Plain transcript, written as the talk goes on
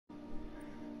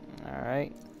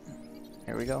Alright.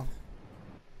 Here we go.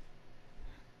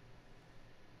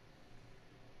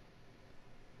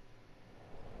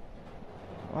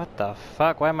 What the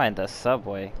fuck? Why am I in the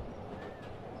subway?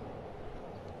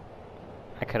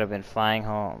 I could have been flying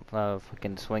home,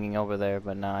 fucking swinging over there,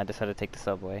 but no, I decided to take the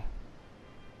subway.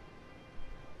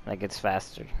 Like, it's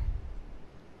faster.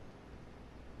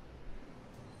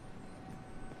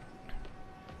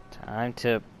 Time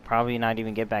to probably not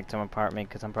even get back to my apartment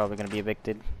because I'm probably gonna be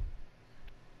evicted.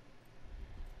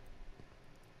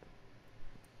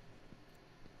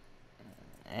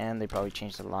 And they probably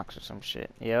changed the locks or some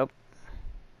shit. Yep.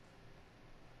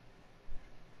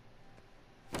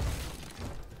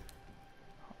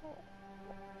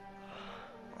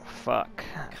 Fuck.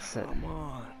 Come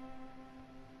on.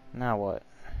 Now what?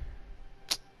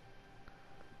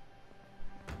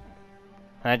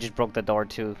 I just broke the door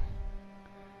too.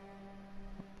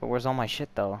 But where's all my shit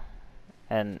though?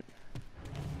 And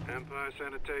Empire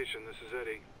Sanitation, this is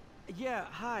Eddie. Yeah,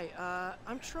 hi.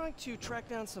 I'm trying to track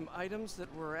down some items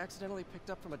that were accidentally picked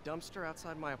up from a dumpster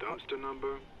outside my apartment. Dumpster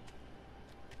number?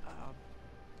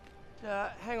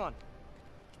 Hang on.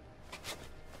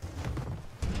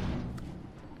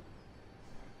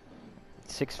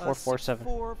 six four four seven.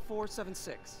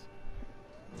 64476.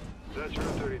 That's room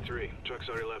 33. Truck's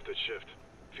already left its shift.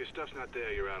 If your stuff's not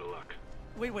there, you're out of luck.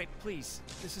 Wait, please.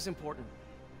 This is important.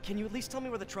 Can you at least tell me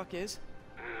where the truck is?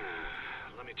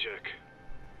 Let me check.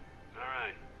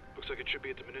 Alright. Looks like it should be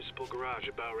at the municipal garage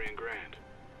at Bowery and Grand.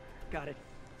 Got it.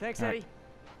 Thanks, Eddie.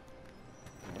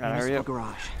 Municipal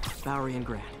garage, Bowery and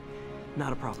Grand.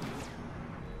 Not a problem.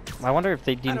 I wonder if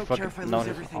they I didn't don't care if I fucking lose notice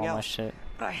everything all my else, shit.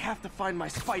 but I have to find my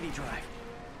Spidey drive.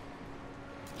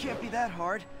 Can't be that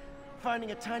hard.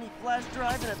 Finding a tiny flash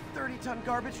drive in a 30-ton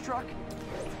garbage truck.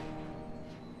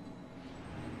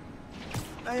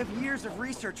 I have years of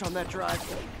research on that drive.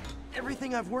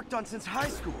 Everything I've worked on since high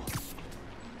school.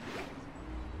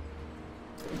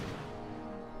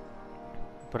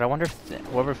 But I wonder if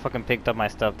whoever fucking picked up my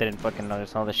stuff didn't fucking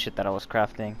notice all the shit that I was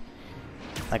crafting.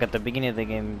 Like at the beginning of the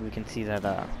game, we can see that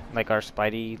like our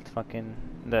Spidey fucking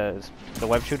the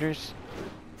web shooters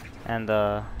and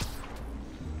the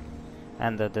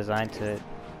design to it.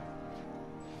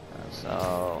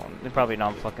 So they probably know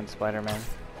I'm fucking Spider-Man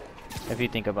if you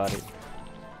think about it.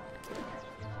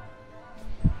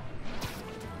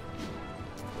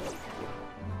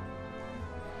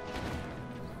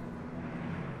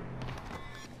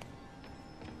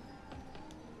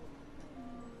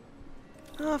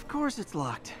 Of course it's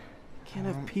locked. Can't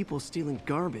have people stealing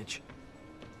garbage.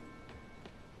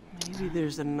 Maybe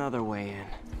there's another way in.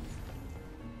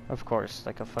 Of course,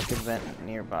 like a fucking vent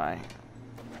nearby.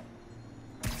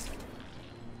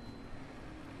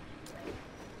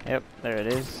 Yep, there it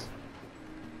is.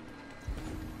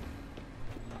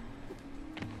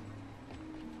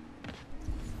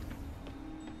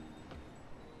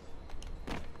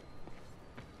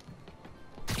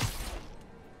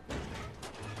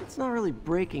 It's not really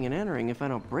breaking and entering if I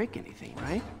don't break anything,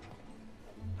 right?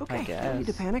 Okay, no need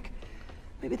to panic.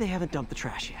 Maybe they haven't dumped the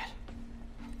trash yet.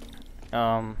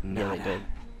 Yeah, they did.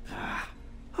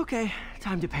 Okay,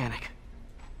 time to panic.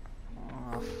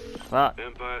 Oh, fuck.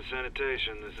 Empire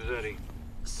Sanitation, this is Eddie.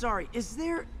 Sorry, is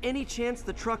there any chance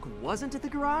the truck wasn't at the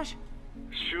garage?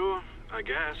 Sure, I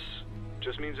guess.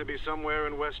 Just means it'd be somewhere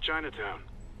in West Chinatown.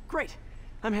 Great.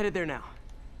 I'm headed there now.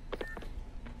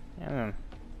 Yeah.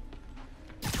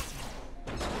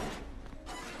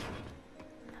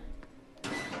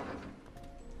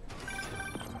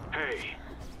 Hey,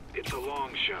 it's a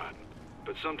long shot,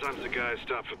 but sometimes the guys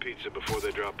stop for pizza before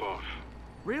they drop off.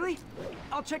 Really?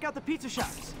 I'll check out the pizza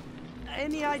shops.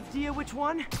 Any idea which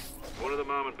one? One of the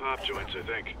mom and pop joints, I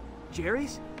think.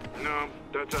 Jerry's? No,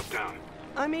 that's uptown.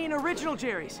 I mean original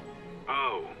Jerry's.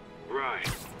 Oh, right.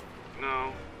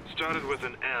 No, started with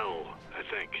an L, I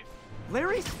think.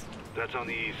 Larry's? That's on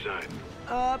the east side.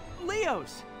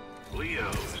 Leo's.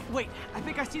 Leo's. Wait, I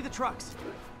think I see the trucks.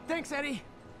 Thanks, Eddie.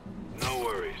 No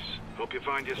worries. Hope you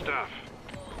find your stuff.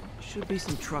 Should be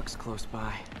some trucks close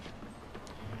by.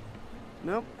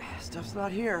 Nope, stuff's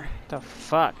not here. The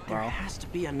fuck, bro? There has to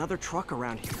be another truck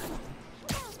around here.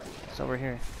 It's over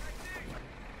here.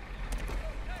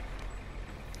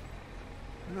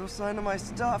 No sign of my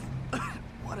stuff.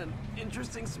 What an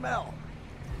interesting smell.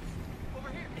 Over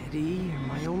here. Eddie, you're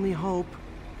my only hope.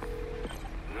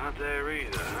 Not there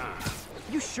either, huh?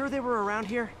 You sure they were around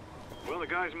here? Well, the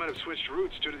guys might have switched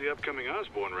routes due to the upcoming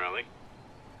Osborne rally.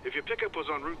 If your pickup was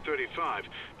on Route 35,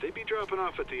 they'd be dropping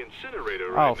off at the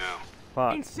incinerator right now.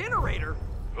 Fuck. Incinerator?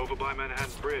 Over by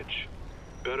Manhattan Bridge.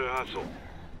 Better hustle.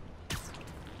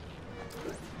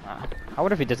 I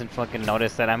wonder if he doesn't fucking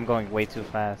notice that I'm going way too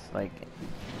fast. Like,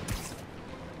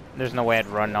 there's no way I'd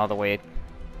run all the way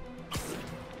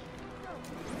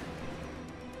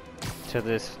to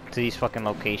these fucking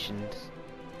locations.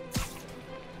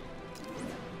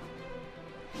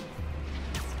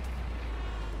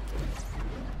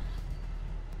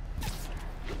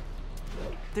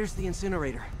 There's the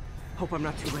incinerator. Hope I'm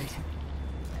not too late.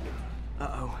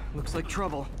 Uh-oh, looks like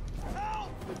trouble.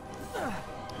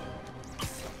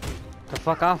 The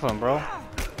fuck off him, bro.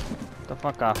 The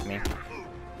fuck off me.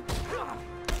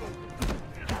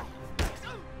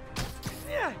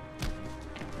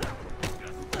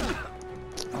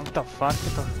 What the fuck?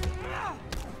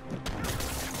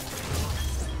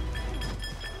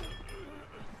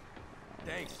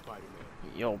 Thanks,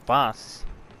 Spider-Man. Yo, boss.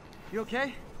 You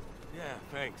okay? Yeah,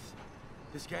 thanks.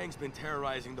 This gang's been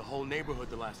terrorizing the whole neighborhood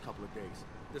the last couple of days.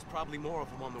 There's probably more of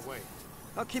them on the way.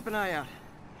 I'll keep an eye out.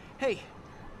 Hey,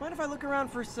 mind if I look around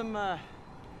for some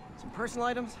personal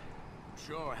items?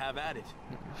 Sure, have at it.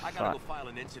 I gotta go file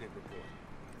an incident report.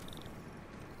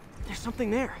 There's something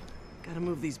there. Gotta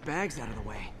move these bags out of the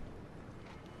way.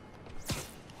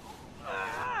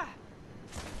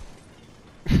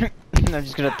 I'm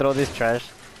just gonna throw this trash.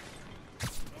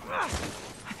 I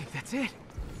think that's it.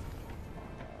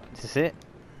 Is this it?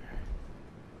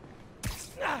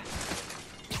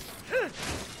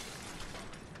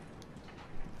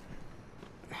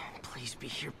 Please be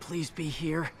here, please be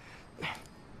here.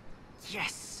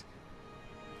 Yes!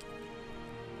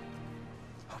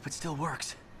 Hope it still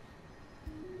works.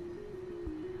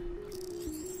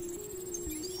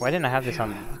 Why didn't I have this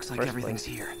on? Looks like everything's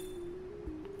here.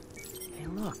 Hey,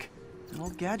 look, an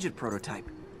old gadget prototype.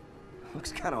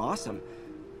 Looks kind of awesome.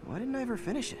 Why didn't I ever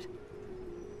finish it?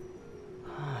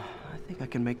 I think I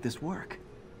can make this work.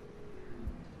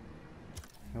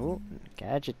 Oh,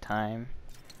 gadget time.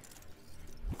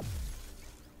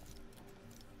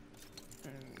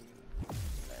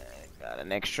 Got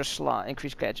an extra slot.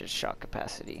 Increased gadget shot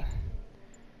capacity.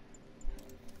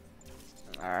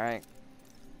 Alright.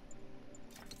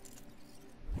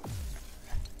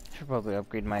 Should probably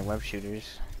upgrade my web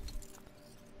shooters.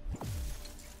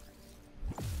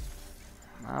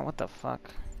 What the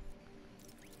fuck?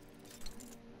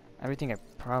 Everything I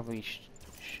probably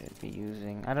should be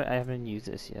using. I haven't used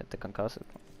this yet. The concussive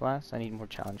blast. I need more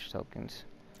challenge tokens.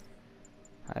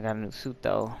 I got a new suit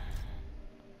though.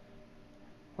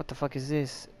 What the fuck is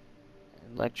this?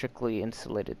 Electrically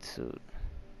insulated suit.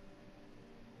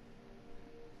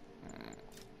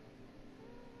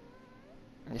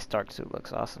 This dark suit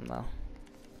looks awesome though.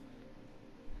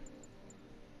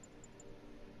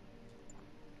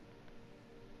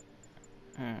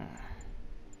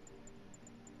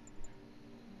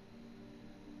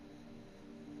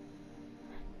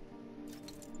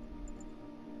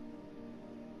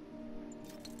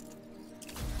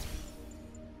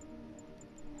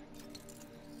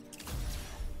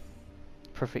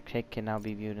 Perfect hit can now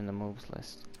be viewed in the moves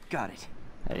list. Got it.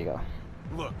 There you go.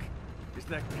 Look, it's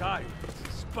that guy,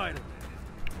 Spider-Man.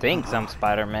 Thinks I'm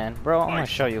Spider-Man. Bro, I'm gonna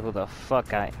show you who the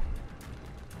fuck I...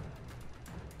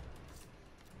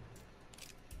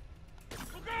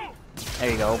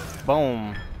 There you go.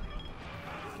 Boom.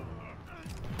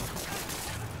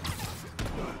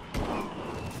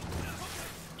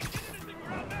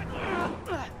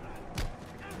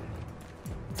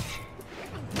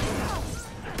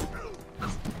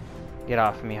 Get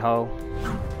off me, ho.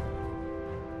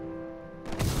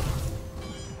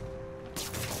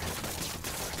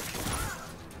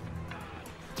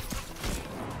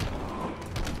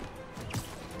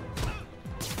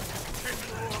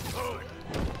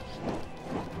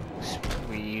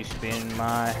 We spin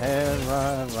my head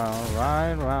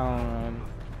right round.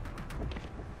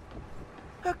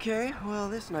 Okay, well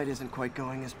this night isn't quite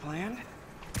going as planned.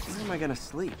 Where am I gonna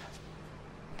sleep?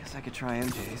 Guess I could try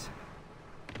MJ's.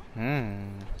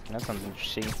 That sounds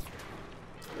interesting.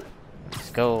 Let's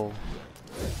go.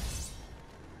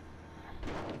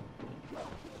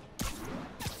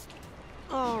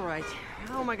 Alright,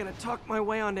 how am I gonna talk my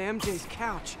way onto MJ's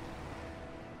couch?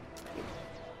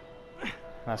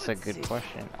 That's a good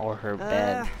question. Or her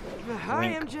bed. Hi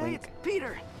Wink, MJ, wink. it's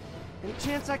Peter. Any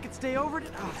chance I could stay over to...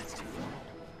 Oh, that's too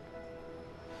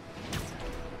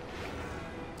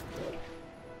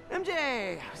far. MJ!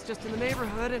 I was just in the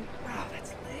neighborhood and... Oh,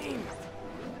 that's lame.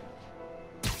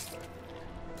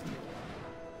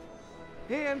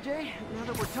 Hey MJ, now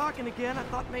that we're talking again, I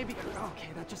thought maybe... Okay,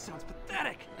 that just sounds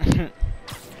pathetic.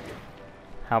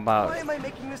 How about... Why am I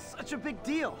making this such a big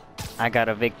deal? I got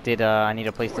evicted, I need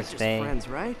a place We're to just stay. friends,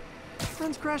 right?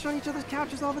 Friends crash on each other's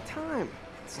couches all the time.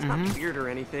 It's not weird or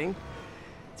anything.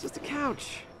 It's just a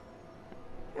couch.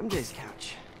 MJ's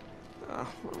couch.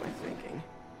 What am I thinking?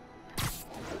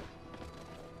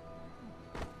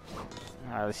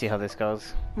 Alright, let's see how this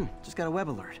goes. Just got a web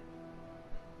alert.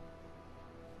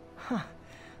 Huh.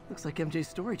 Looks like MJ's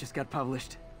story just got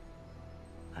published.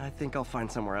 I think I'll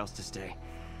find somewhere else to stay.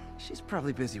 She's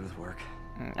probably busy with work.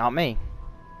 Not me.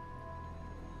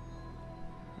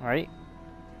 Alright.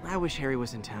 I wish Harry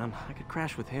was in town. I could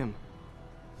crash with him.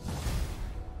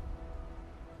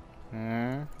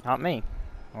 Not me.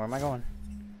 Where am I going?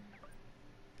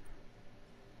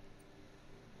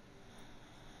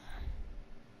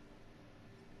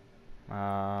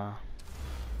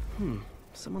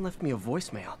 Someone left me a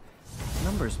voicemail.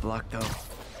 Number's blocked though.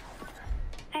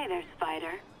 Hey there,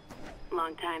 Spider.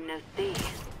 Long time no see.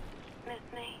 Miss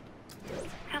me?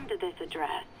 Come to this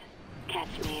address. Catch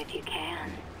me if you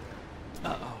can.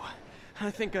 Uh-oh.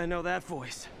 I think I know that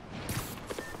voice.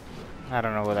 I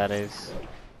don't know what that is.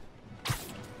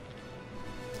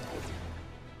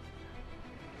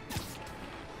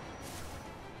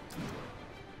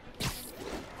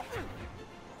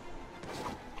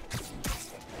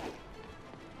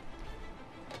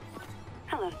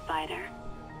 Hello, Spider.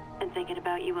 Been thinking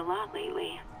about you a lot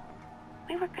lately.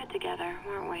 We were good together,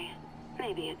 weren't we?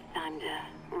 Maybe it's time to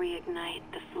reignite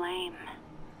the flame.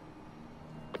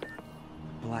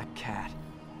 Black Cat.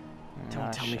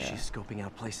 Don't tell me she's scoping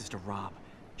out places to rob.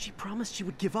 She promised she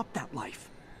would give up that life.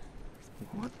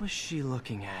 What was she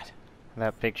looking at?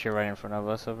 That picture right in front of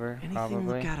us over, Anything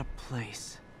probably. look out of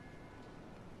place?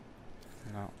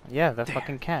 No. Yeah, that There.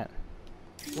 fucking cat.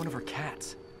 One of her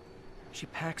cats. She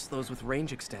packs those with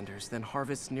range extenders, then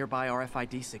harvests nearby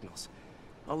RFID signals.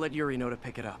 I'll let Yuri know to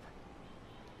pick it up.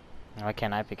 Why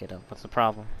can't I pick it up? What's the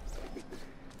problem?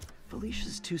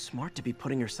 Felicia's too smart to be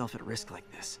putting herself at risk like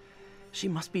this. She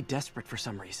must be desperate for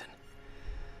some reason.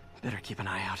 Better keep an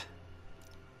eye out.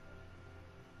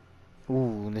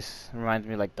 Ooh, this reminds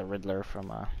me like the Riddler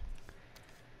from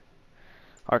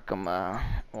Arkham,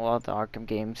 well, the Arkham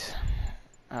games.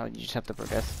 You just have to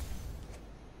progress.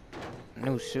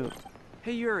 New suit.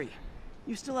 Hey Yuri,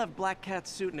 you still have Black Cat's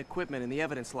suit and equipment in the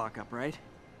evidence lockup, right?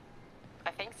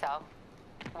 I think so.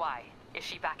 Why? Is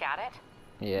she back at it?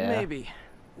 Yeah. Maybe.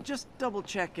 Just double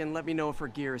check and let me know if her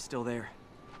gear is still there.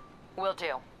 Will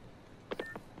do.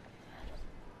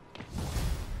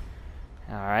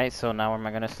 Alright, so now where am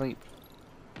I gonna sleep?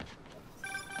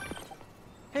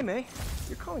 Hey May,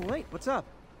 you're calling late. What's up?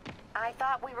 I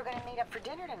thought we were gonna meet up for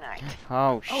dinner tonight.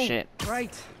 Oh, shit.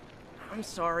 Right. I'm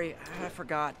sorry. I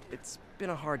forgot. It's been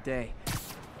a hard day.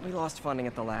 We lost funding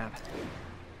at the lab.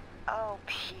 Oh,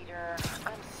 Peter,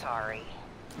 I'm sorry.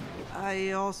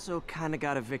 I also kind of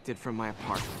got evicted from my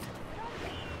apartment.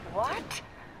 What?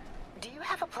 Do you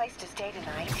have a place to stay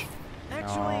tonight?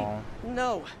 Actually,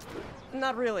 no.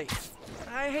 Not really.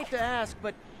 I hate to ask,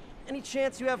 but any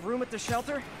chance you have room at the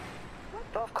shelter?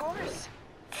 Of course.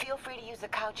 Feel free to use the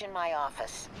couch in my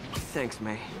office. Thanks,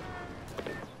 May.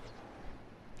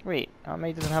 Wait,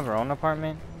 May doesn't have her own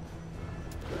apartment?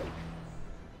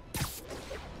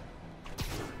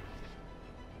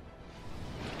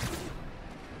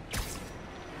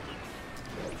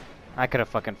 I could have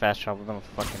fucking fast traveled. I'm a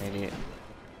fucking idiot.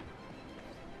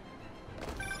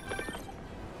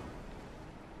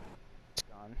 It's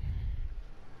gone.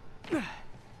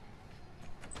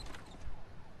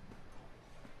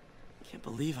 Can't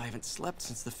believe I haven't slept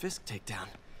since the Fisk takedown.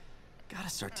 Gotta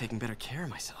start taking better care of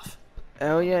myself.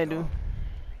 Hell yeah, I do.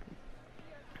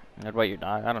 What about your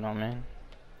dog? I don't know, man.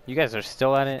 You guys are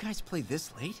still at it? You guys play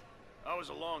this late? I was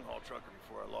a long-haul trucker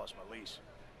before I lost my lease.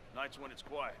 Nights when it's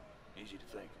quiet. Easy to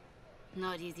think.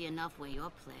 Not easy enough where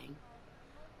you're playing.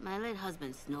 My late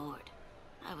husband snored.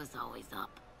 I was always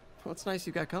up. Well, it's nice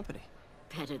you got company.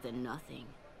 Better than nothing.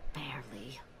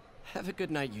 Barely. Have a good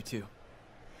night, you two.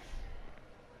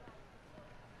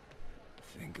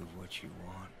 Think of what you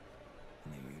want,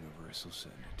 and the universe will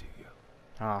send it to you.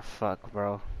 Oh, fuck,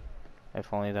 bro.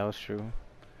 If only that was true.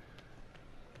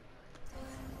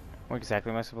 Where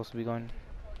exactly am I supposed to be going?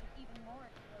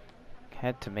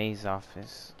 Head to May's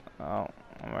office. Oh,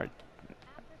 I'm right.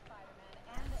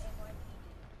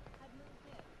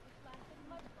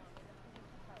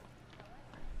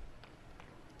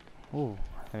 Ooh,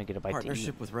 let me get a bite to eat.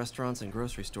 Partnership with restaurants and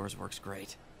grocery stores works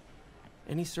great.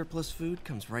 Any surplus food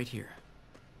comes right here.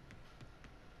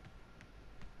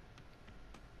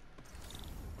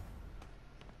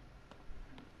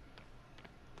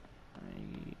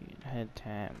 Head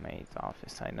to May's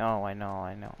office. I know.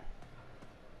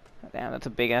 Damn, that's a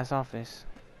big ass office.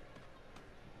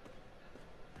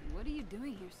 What are you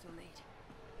doing here so late?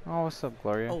 Oh, what's up,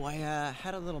 Gloria? Oh, I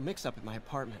had a little mix-up at my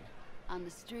apartment. On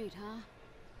the street, huh?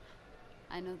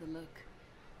 I know the look.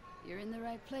 You're in the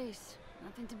right place.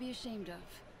 Nothing to be ashamed of.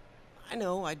 I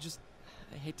know, I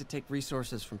hate to take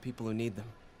resources from people who need them.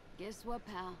 Guess what,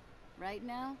 pal? Right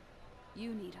now,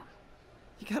 you need them.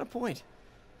 You got a point.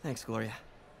 Thanks, Gloria.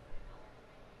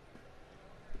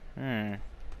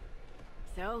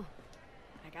 So,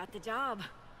 I got the job.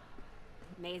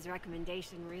 May's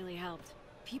recommendation really helped.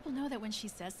 People know that when she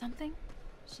says something,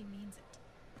 she means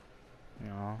it.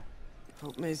 No.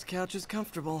 Hope May's couch is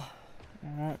comfortable.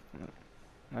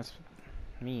 That's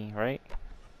me, right?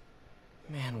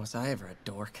 Man, was I ever a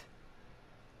dork.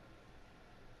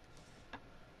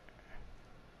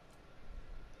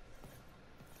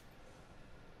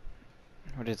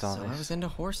 What is all So this? I was into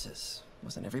horses.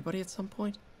 Wasn't everybody at some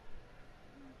point?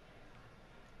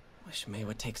 Wish May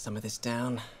would take some of this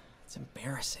down. It's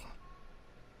embarrassing.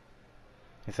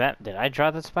 Is that... Did I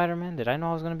draw the Spider-Man? Did I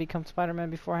know I was gonna become Spider-Man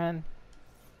beforehand?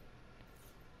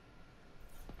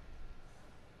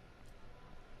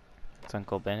 It's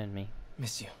Uncle Ben and me.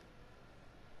 Miss you.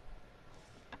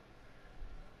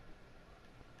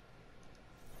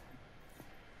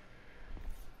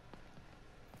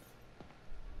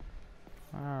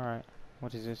 Alright.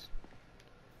 What is this?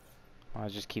 Oh,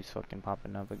 it just keeps fucking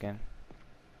popping up again.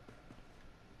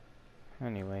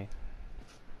 Anyway.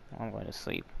 I'm going to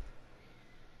sleep.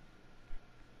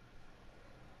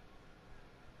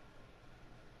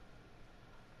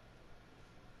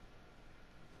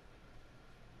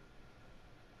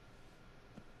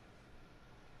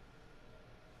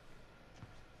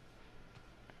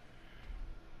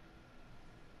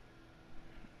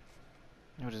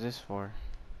 What is this for?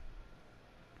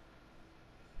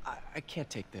 I can't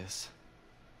take this.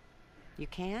 You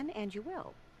can, and you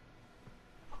will.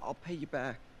 I'll pay you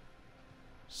back.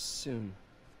 Soon.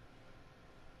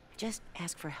 Just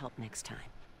ask for help next time.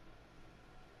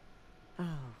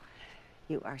 Oh,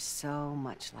 you are so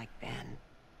much like Ben.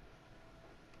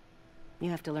 You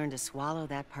have to learn to swallow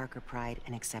that Parker pride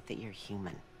and accept that you're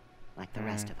human, like the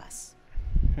rest of us.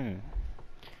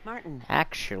 Martin.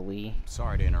 Actually...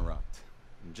 Sorry to interrupt.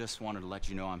 Just wanted to let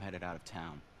you know I'm headed out of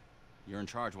town. You're in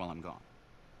charge while I'm gone.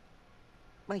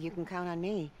 Well, you can count on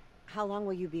me. How long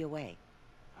will you be away?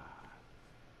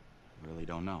 Really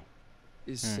don't know.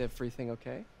 Is everything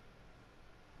okay?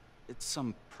 It's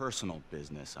some personal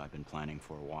business I've been planning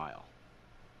for a while.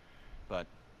 But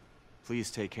please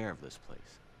take care of this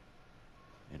place.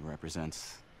 It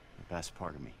represents the best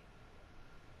part of me.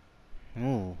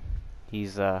 Ooh.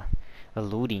 He's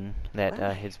alluding that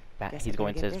Well, he's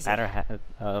going to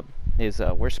his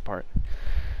worst part.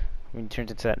 When he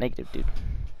turns into that negative dude.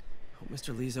 Hope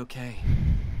Mr. Lee's okay.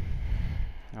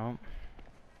 No.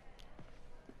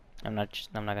 I'm not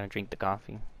gonna drink the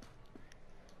coffee.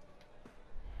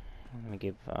 Let me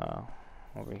give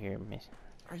over here, miss.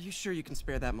 Are you sure you can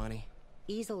spare that money?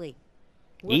 Easily.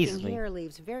 Working Easily. here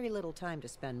leaves very little time to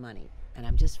spend money, and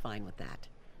I'm just fine with that.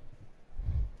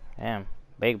 Damn,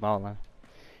 big baller.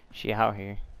 She out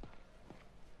here.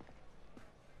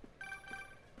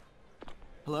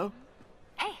 Hello?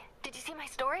 Hey, did you see my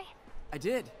story? I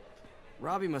did.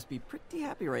 Robbie must be pretty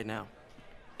happy right now.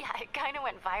 Yeah, it kind of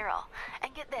went viral.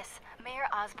 And get this, Mayor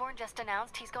Osborn just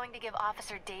announced he's going to give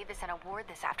Officer Davis an award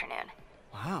this afternoon.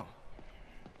 Wow.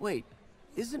 Wait,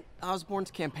 isn't Osborn's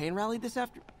campaign rally this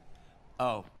after?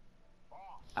 Oh.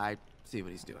 I see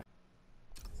what he's doing.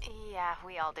 Yeah,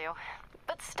 we all do.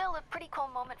 But still a pretty cool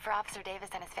moment for Officer Davis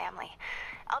and his family.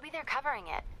 I'll be there covering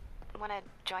it. Wanna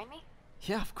join me?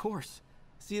 Yeah, of course.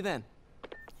 See you then.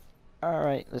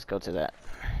 Alright, let's go to that.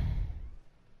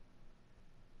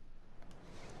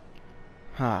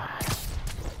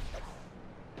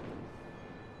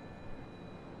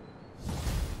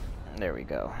 There we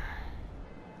go.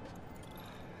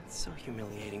 It's so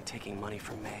humiliating taking money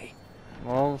from May.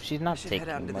 Well, she's not I should taking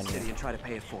head out into money. the city and try to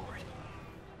pay it forward.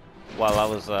 While I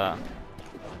was well,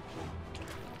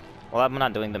 I'm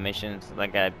not doing the missions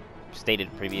like I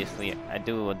stated previously. I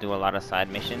do a lot of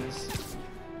side missions.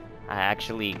 I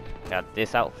actually got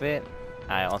this outfit.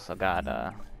 I also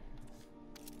got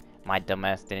my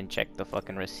dumbass didn't check the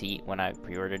fucking receipt when I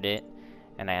pre-ordered it,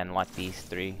 and I unlocked these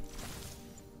 3.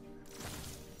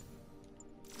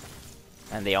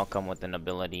 And they all come with an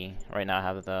ability. Right now I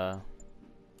have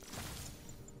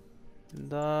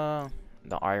the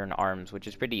iron arms, which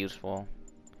is pretty useful.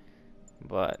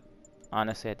 But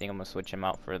honestly, I think I'm gonna switch him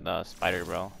out for the spider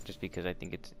bro, just because I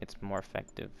think it's more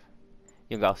effective.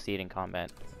 You'll go see it in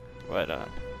combat. But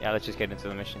yeah, let's just get into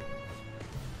the mission.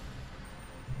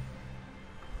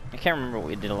 I can't remember what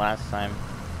we did last time.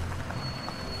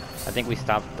 I think we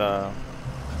stopped the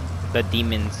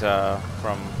demons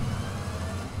from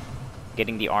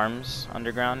getting the arms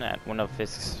underground at one of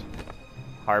his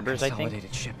harbors, I think.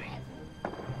 Consolidated shipping.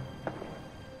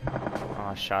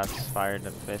 Oh, shots fired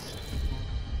at Fisk.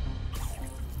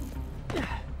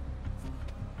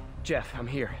 Jeff, I'm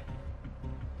here.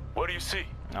 What do you see?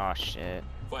 Oh shit.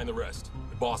 Find the rest.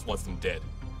 The boss wants them dead.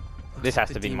 This has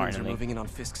to The be demons Martin are Lee. moving in on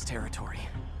Fisk's territory.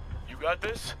 You got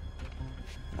this?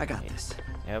 I got this.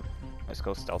 Yep. Let's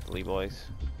go stealthily, boys.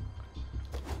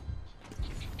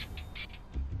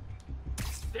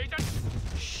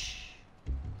 Shh.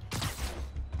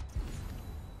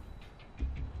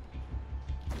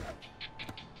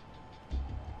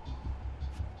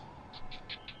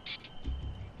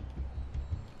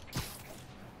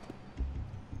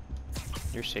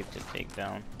 You're safe to take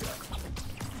down.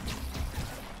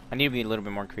 I need to be a little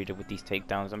bit more creative with these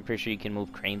takedowns. I'm pretty sure you can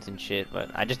move cranes and shit, but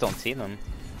I just don't see them.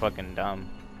 Fucking dumb.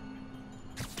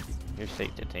 You're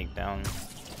safe to take down.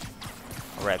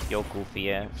 Rep yo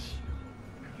goofy ass.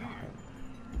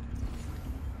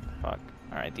 Fuck.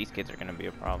 Alright, these kids are gonna be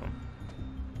a problem.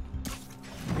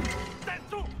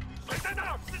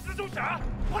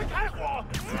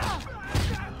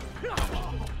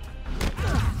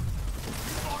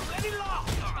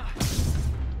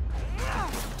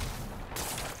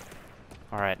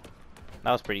 Alright.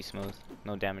 That was pretty smooth.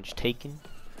 No damage taken.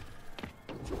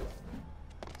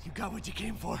 You got what you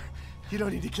came for. You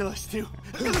don't need to kill us too.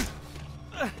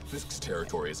 Fisk's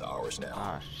territory is ours now.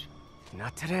 Gosh.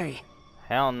 Not today.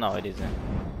 Hell no, it isn't.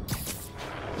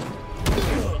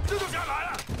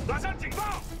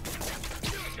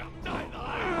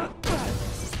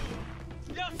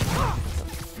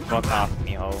 Fuck off,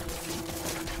 mijo.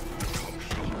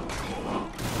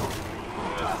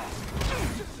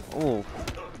 Ooh.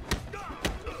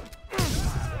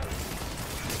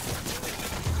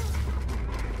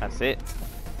 That's it.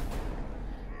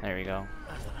 There we go.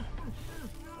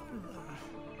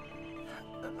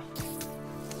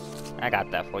 I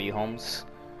got that for you, Holmes.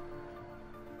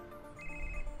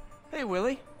 Hey,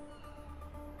 Willie.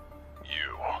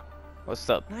 You. What's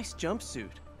up? Nice jumpsuit.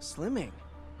 Slimming.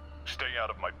 Stay out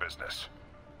of my business.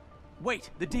 Wait,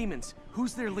 the demons.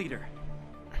 Who's their leader?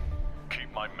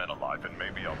 Keep my men alive and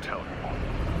maybe I'll tell you.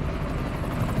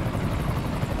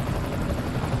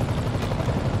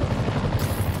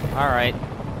 Alright.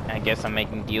 I guess I'm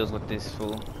making deals with this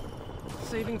fool.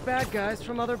 Saving bad guys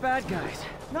from other bad guys.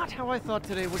 Not how I thought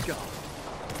today would go.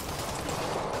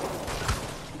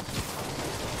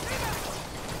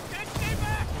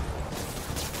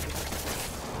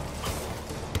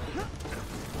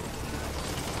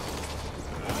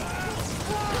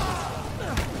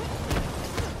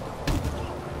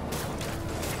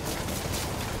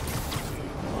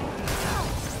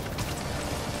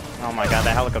 Oh my god,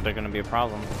 that helicopter's gonna be a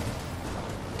problem.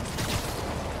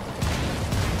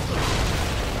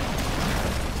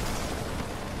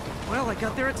 Well, I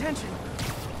got their attention.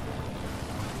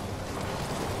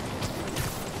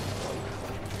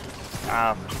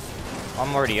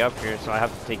 I'm already up here, so I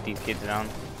have to take these kids down.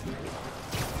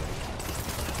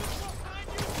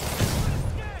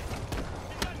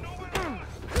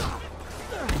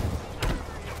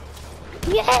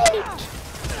 Yay!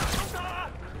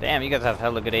 Damn, you guys have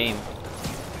hella good aim.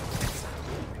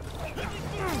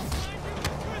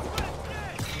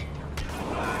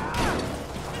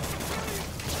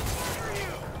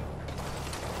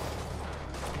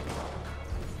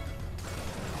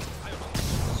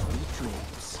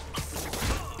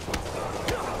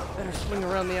 Better swing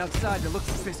around the outside to look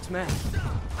for Fisk's men.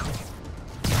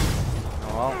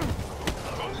 Oh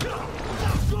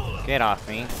well. Get off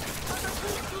me.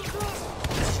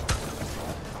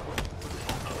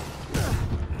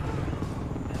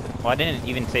 Well, I didn't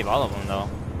even save all of them though.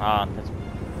 This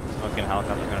fucking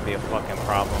helicopter's gonna be a fucking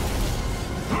problem.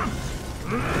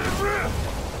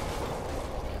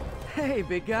 Hey,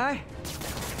 big guy.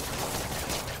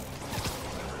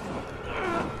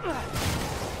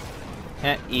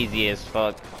 Easy as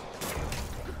fuck.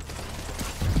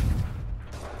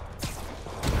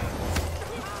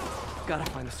 Gotta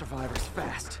find the survivors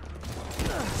fast.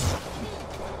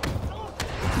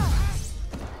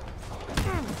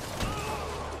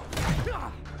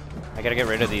 I gotta get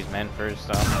rid of these men first,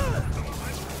 though.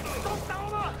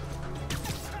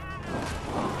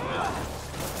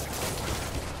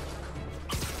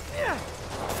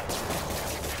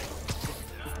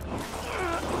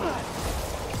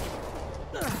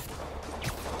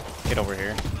 Get over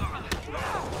here.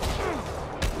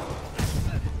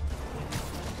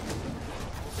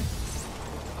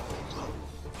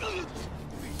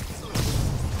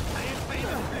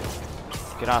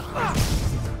 Get off.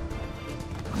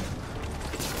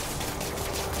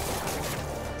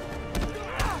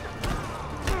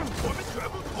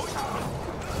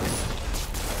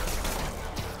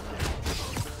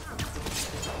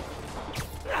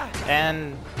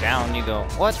 And down you go.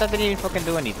 What? That didn't even fucking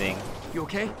do anything. You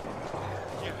okay?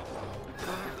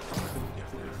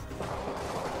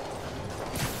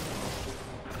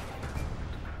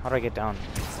 How do I get down?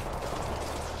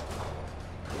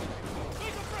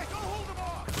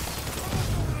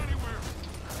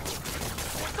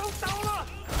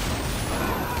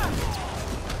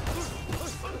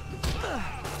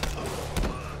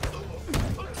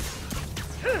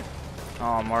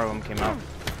 Oh, more of them came out.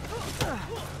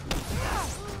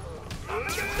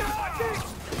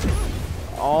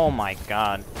 Oh my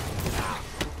god.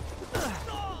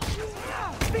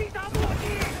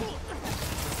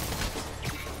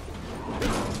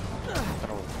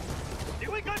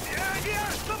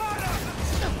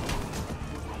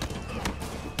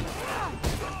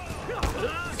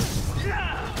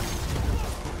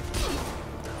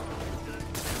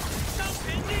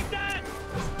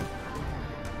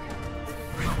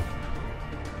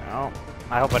 Oh,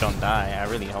 I hope I don't die. I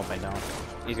really hope I don't.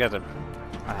 These guys are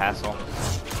a hassle.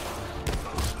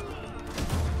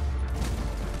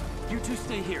 You two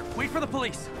stay here. Wait for the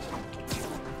police.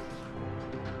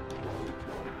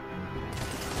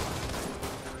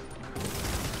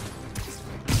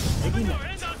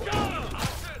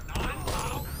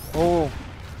 Oh.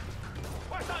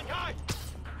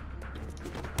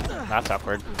 That's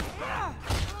awkward.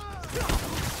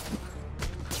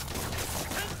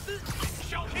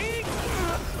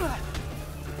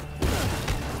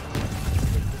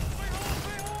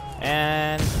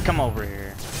 And come over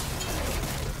here.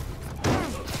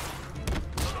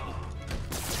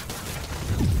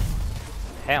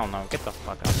 Hell no, get the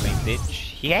fuck out of me,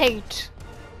 bitch. Yeet!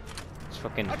 It's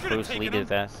fucking Bruce Lee to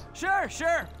his ass. Sure.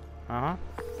 Uh-huh.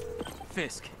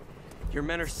 Fisk, your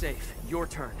men are safe. Your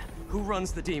turn. Who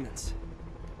runs the demons?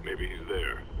 Maybe he's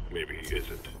there. Maybe he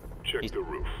isn't. Check the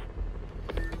roof.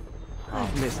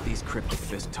 I've missed these cryptic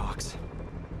Fisk talks.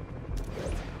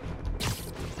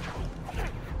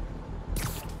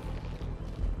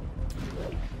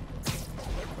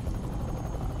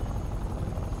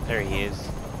 There he is.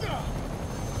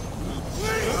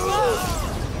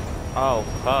 Oh,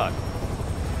 fuck.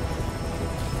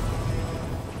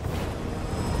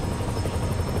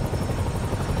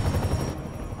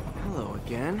 Hello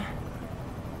again.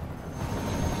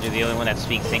 You're the only one that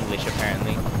speaks English,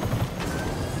 apparently.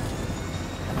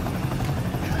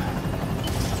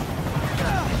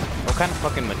 What kind of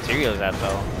fucking material is that,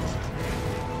 though?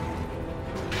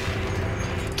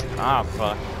 Ah,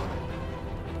 fuck.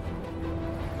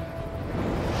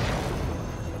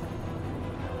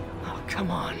 Oh, come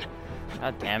on.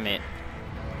 God damn it.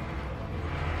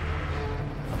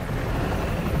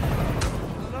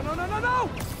 No!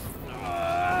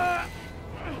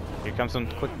 Here comes some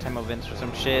quick time events or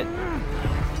some shit.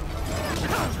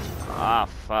 Ah,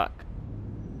 fuck.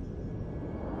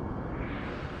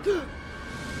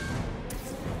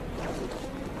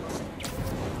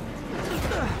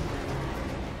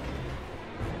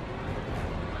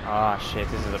 Ah, shit,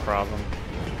 this is a problem.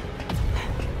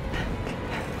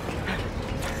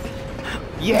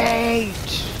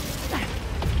 Yeet!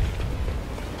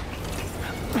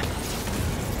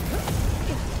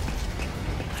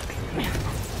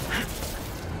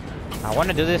 I want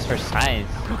to do this for size.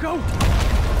 Go!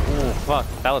 Ooh, fuck,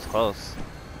 that was close.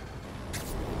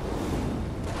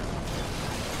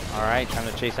 Alright, time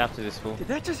to chase after this fool. Did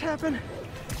that just happen?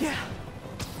 Yeah.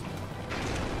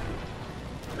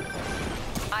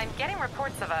 I'm getting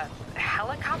reports of a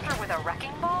helicopter with a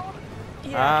wrecking ball.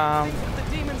 Yeah, things with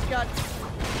the demons got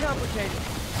complicated.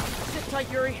 Sit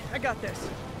tight, Yuri. I got this.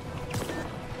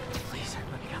 Please,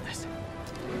 let me got this.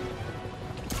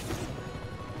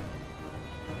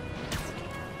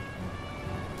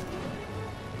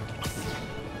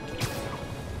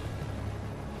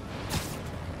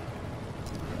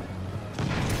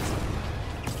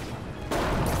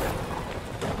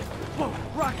 Whoa,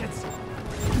 rockets!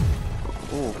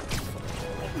 Ooh.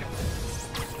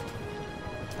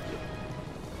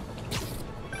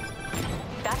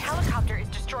 That helicopter is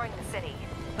destroying the city.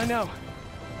 I know.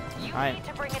 You need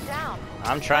to bring it down.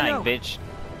 I'm trying, bitch.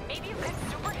 Maybe you could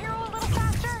superhero a little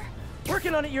faster?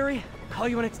 Working on it, Yuri. Call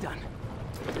you when it's done.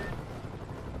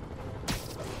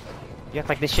 You act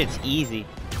like this shit's easy.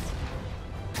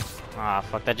 Ah,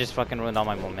 fuck, that just fucking ruined all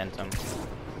my momentum.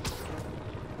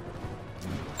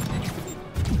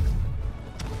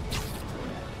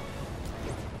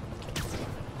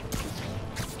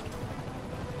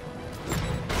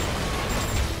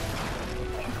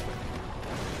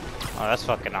 Oh, that's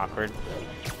fucking awkward.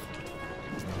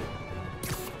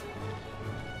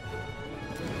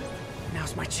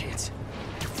 Now's my chance.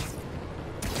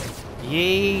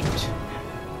 Yeet.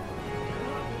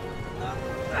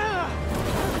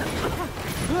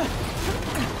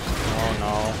 Oh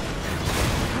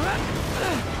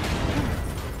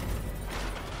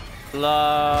no.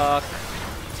 Luck.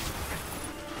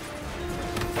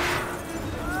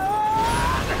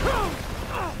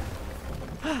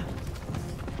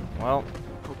 Well.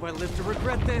 Hope I live to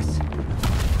regret this.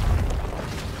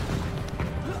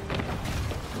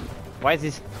 Why is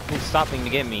this stopping to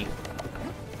get me?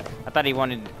 I thought he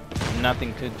wanted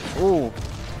nothing to. Ooh.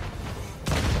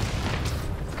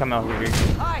 Come over here.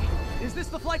 Hi, is this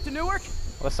the flight to Newark?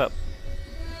 What's up?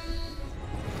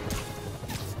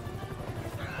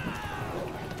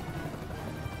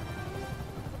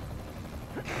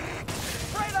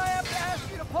 Afraid I have to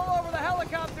ask you to pull over the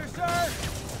helicopter, sir.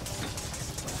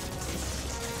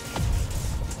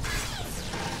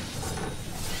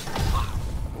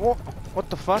 What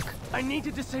the fuck? I need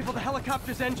to disable the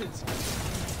helicopter's engines.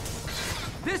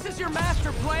 This is your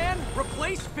master plan?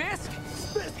 Replace Fisk?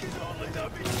 Fisk is only the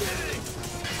beginning!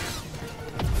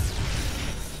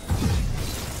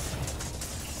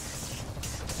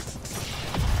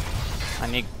 I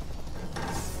need...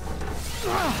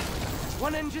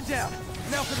 One engine down.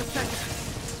 Now for the second.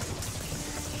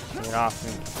 Get off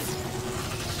me.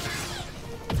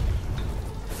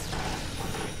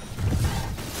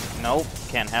 Nope,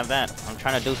 can't have that. I'm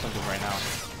trying to do something right now.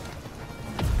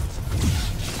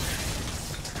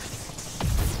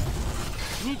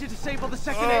 Need to disable the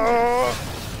second engine.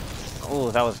 Oh,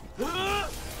 that was...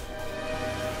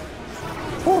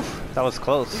 Whew, that was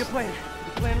close. Need a plan.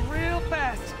 Plan real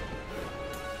fast.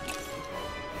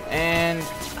 And...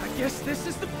 I guess this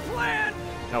is the plan.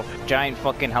 No, giant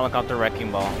fucking helicopter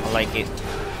wrecking ball. I like it.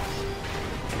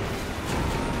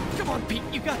 Come on, Pete,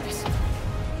 you got this.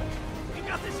 You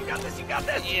got this, you got this, you got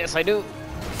this. Yes, I do.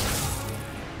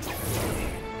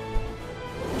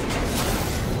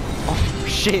 Oh,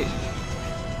 shit.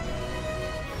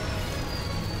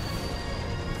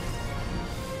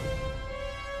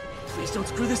 Please don't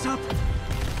screw this up.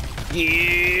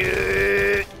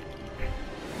 Yeah.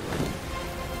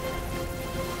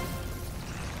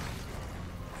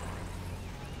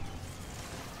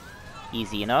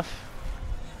 Easy enough.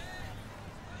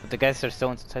 But the guys are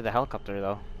still inside the helicopter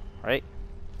though, right?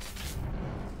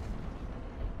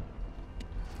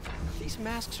 These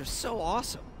masks are so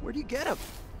awesome. Where do you get them?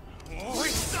 Oh,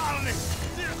 he's starting it!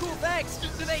 Cool, thanks.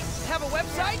 Do they have a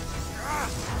website?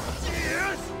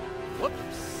 Yes!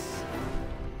 Whoops.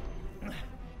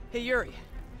 Hey, Yuri.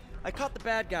 I caught the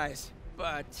bad guys,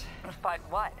 but... But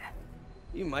what?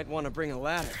 You might want to bring a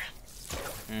ladder.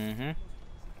 Mm-hmm.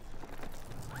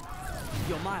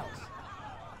 Yo, Miles.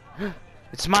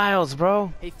 It's Miles,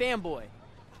 bro. Hey, fanboy.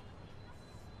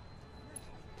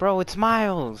 Bro, it's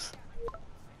Miles.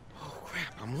 Oh,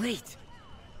 crap, I'm late.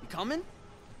 You coming?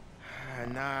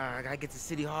 Nah, I gotta get to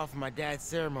City Hall for my dad's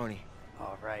ceremony.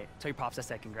 All right. Tell your pops I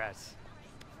said congrats.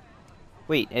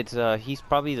 Wait, it's he's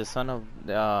probably the son of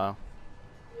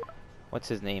what's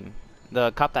his name?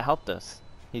 The cop that helped us.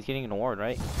 He's getting an award,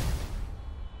 right?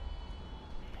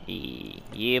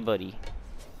 Yeah, buddy.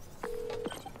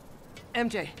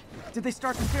 MJ, did they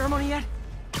start the ceremony yet?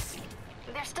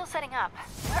 They're still setting up.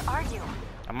 Where are you?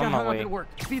 I'm on my way. Up at work.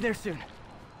 Be there soon.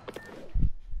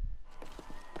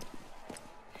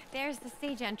 There's the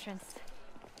stage entrance.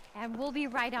 And we'll be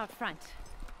right out front.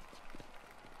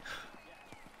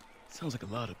 Sounds like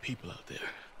a lot of people out there.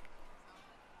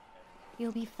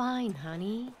 You'll be fine,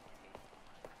 honey.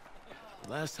 The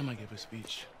last time I gave a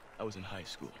speech, I was in high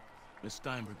school. Miss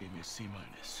Steinberg gave me a C-.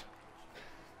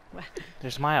 Well,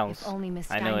 there's Miles. If only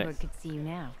Miss I know Steinberg it. could see you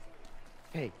now.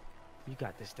 Hey, you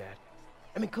got this, Dad.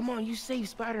 I mean, come on, you saved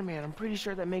Spider-Man. I'm pretty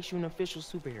sure that makes you an official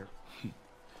superhero.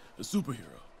 A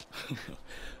superhero.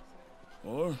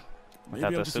 Or maybe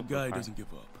I'm just a guy who doesn't give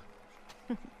up.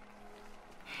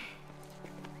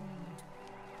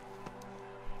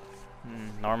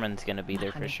 Norman's gonna be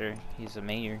there for sure. He's the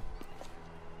mayor.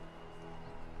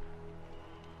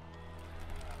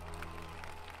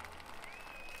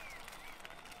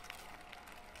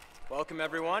 Welcome,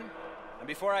 everyone. And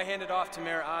before I hand it off to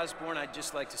Mayor Osborn, I'd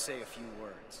just like to say a few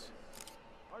words.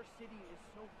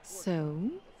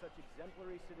 So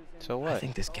what? I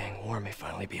think this gang war may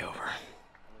finally be over.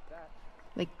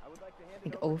 Like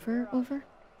over?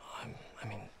 I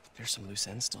mean, there's some loose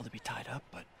ends still to be tied up,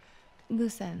 but...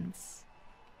 Loose ends.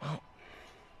 Well,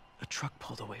 a truck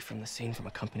pulled away from the scene from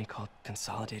a company called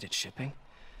Consolidated Shipping.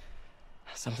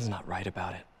 Something's not right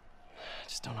about it. I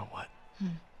just don't know what.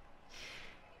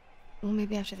 Well,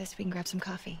 maybe after this we can grab some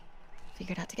coffee.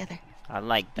 Figure it out together. I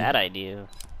like that idea.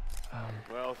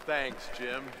 Well, thanks,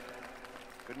 Jim.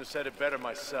 Couldn't have said it better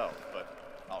myself,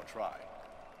 but I'll try.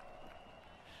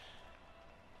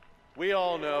 We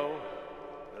all know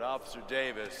But Officer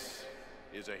Davis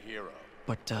is a hero.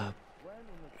 But,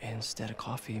 instead of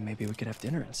coffee, maybe we could have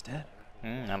dinner instead.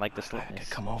 I like the slowness. I could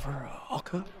come over, I'll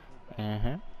cook.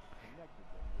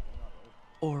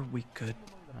 Or we could,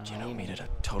 meet at a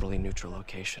totally neutral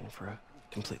location for a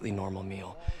completely normal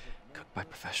meal, cooked by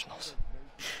professionals.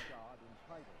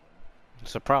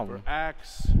 It's a problem. For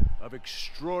acts of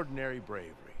extraordinary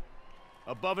bravery,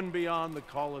 above and beyond the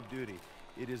call of duty,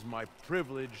 it is my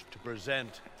privilege to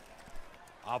present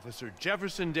Officer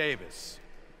Jefferson Davis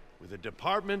with a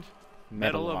Department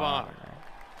Medal of Honor.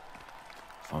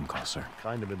 Phone call, sir.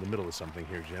 Kind of in the middle of something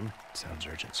here, Jim. Sounds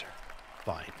urgent, sir.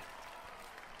 Fine.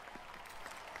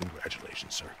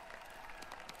 Congratulations, sir.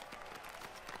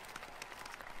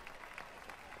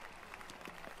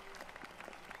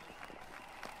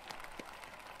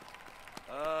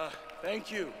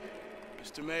 Thank you,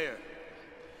 Mr. Mayor.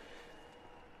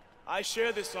 I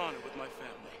share this honor with my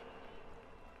family.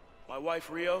 My wife,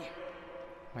 Rio,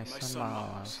 my son,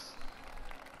 Miles.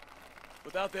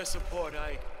 Without their support,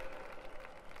 I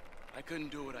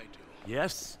couldn't do what I do.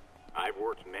 Yes? I've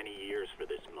worked many years for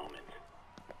this moment.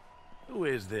 Who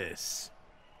is this?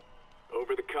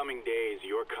 Over the coming days,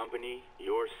 your company,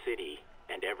 your city,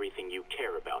 and everything you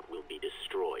care about will be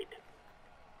destroyed.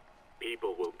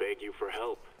 People will beg you for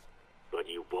help, but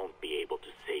you won't be able to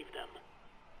save them.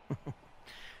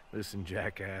 Listen,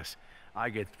 jackass, I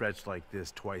get threats like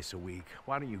this twice a week.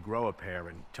 Why don't you grow a pair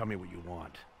and tell me what you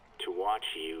want? To watch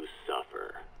you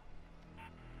suffer.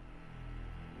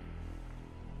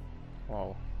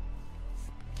 Whoa.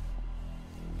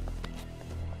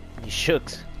 You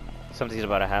shooked. Something's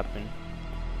about to happen.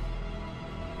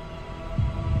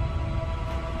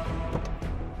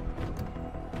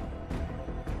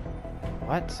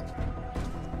 What?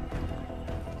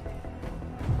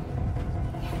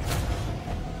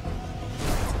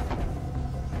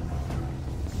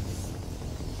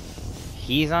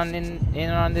 He's in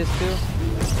on this too?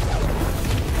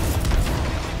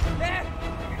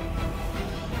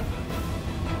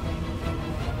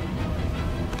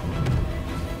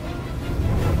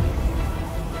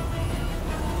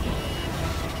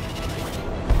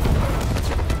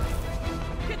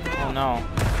 Oh no.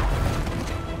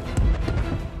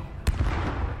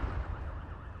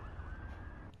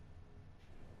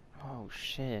 Oh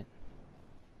shit.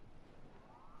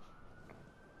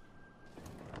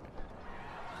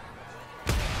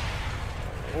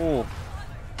 Oh.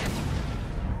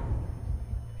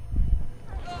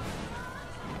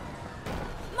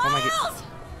 Miles!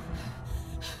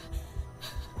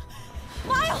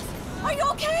 Miles! Are you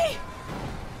okay?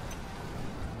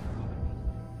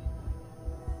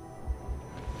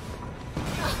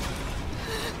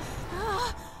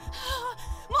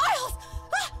 Miles!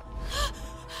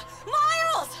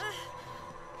 Miles!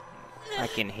 I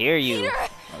can hear you. Peter!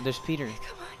 Oh, there's Peter.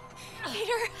 Come on.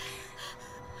 Peter!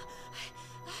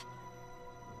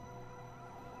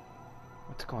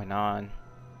 What's going on?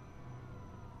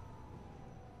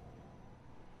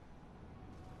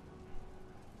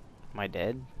 Am I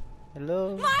dead?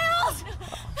 Hello? Miles!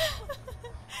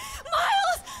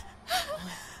 Miles!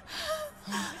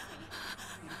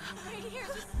 Right here,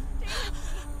 just stay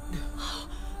with me. Oh,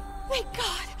 thank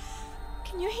God.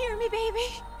 Can you hear me,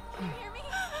 baby? Can you hear me?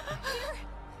 Peter?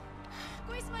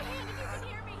 Squeeze my hand if you can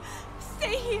hear me.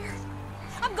 Stay here.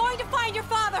 I'm going to find your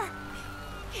father.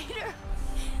 Peter.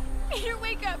 Peter,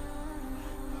 wake up.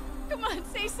 Come on,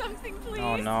 say something, please.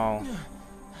 Oh no.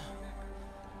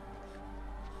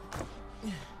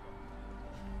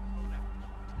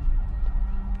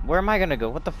 Where am I gonna go?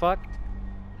 What the fuck?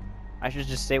 I should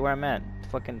just stay where I'm at. The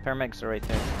fucking paramedics are right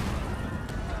there.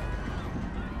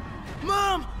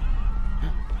 Mom!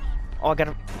 Oh, I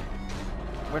gotta...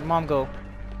 Where'd Mom go?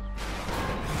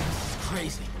 This is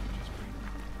crazy.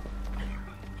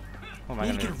 What am I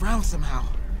We need gonna to do? get around somehow.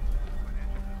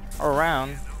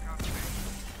 Around?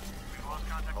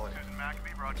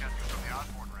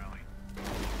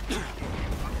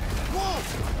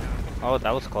 Whoa! Oh,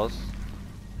 that was close.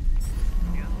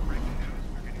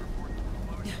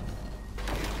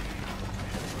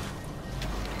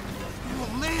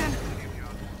 Oh man!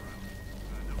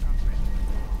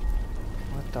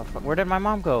 What the fuck? Where did my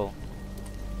mom go?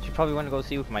 She probably went to go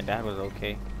see if my dad was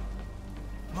okay.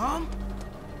 Mom?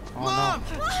 Oh Mom!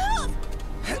 no.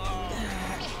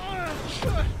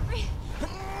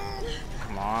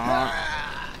 Come on.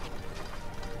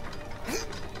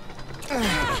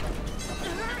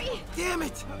 Hurry! Damn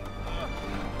it!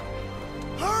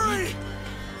 Hurry!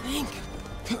 Think.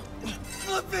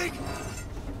 Flipping!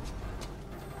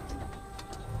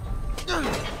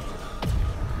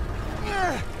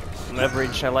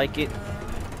 Leverage, I like it.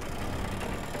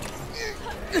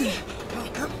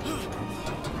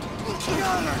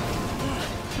 Miles!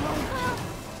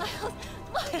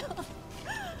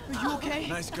 Are you okay?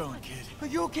 Nice going, kid. Are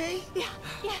you okay? Yeah.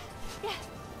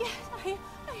 Are you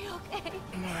okay?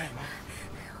 I'm alright, Mom.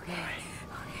 I'm alright.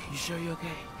 You sure you're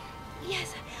okay?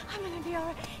 Yes, I'm gonna be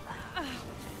alright.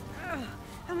 I'm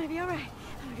gonna be alright.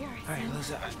 Alright,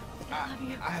 listen, I love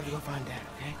you. I have to go find Dad,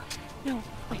 okay? No,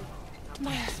 wait.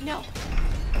 Miles, no!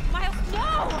 Miles,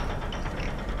 no!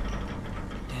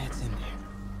 Dad's in there.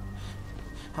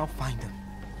 I'll find him.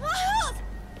 Miles!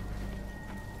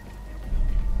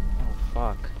 Oh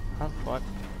fuck. How the fuck?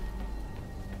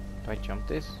 Do I jump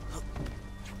this?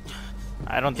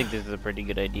 I don't think this is a pretty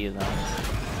good idea though.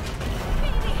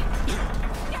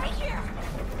 Stay here!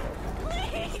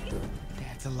 Please!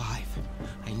 Dad's alive.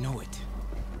 I know it.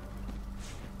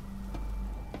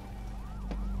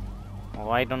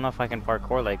 Well, I don't know if I can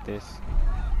parkour like this.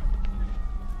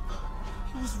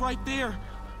 He was right there.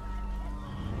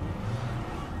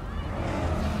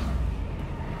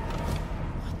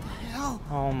 What the hell?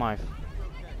 Oh my.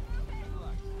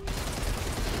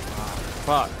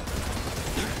 Fuck.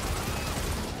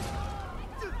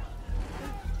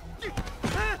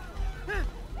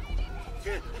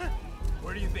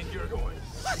 Where do you think you're going?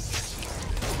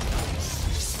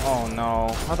 Oh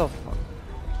no. How the fuck?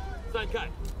 I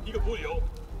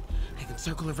can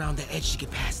circle around the edge to get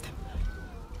past him.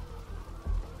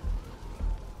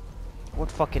 What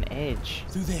fucking edge?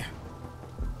 Through there.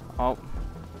 Oh.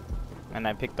 And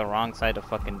I picked the wrong side to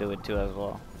fucking do it too as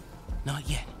well. Not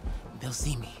yet. They'll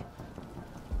see me.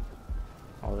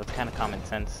 Oh, that's kind of common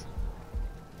sense.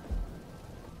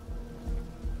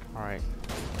 Alright.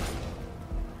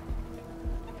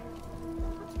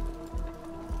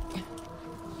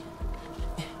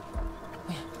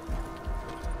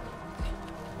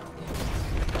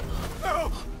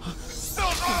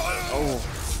 Oh.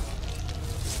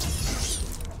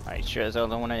 I sure as hell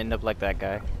don't want to end up like that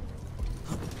guy.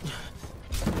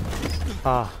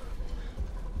 Ah.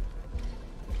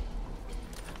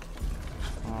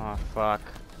 Oh, fuck.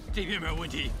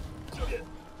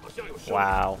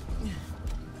 Wow.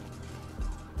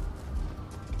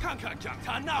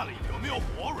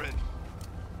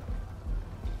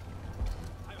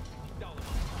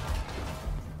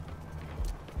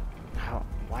 How?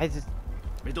 Why is this?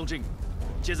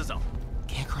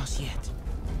 Can't cross yet.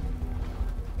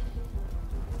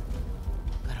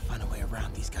 Gotta find a way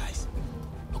around these guys.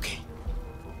 Okay.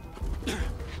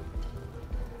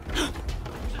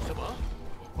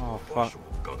 Oh fuck.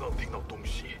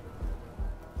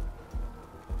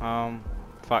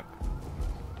 Fuck.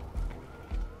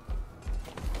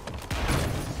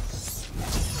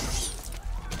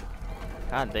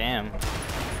 God damn.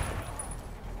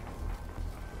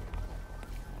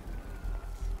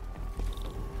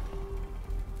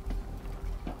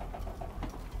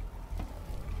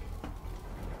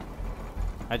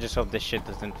 I just hope this shit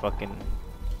doesn't fucking...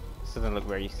 This doesn't look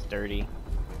very sturdy.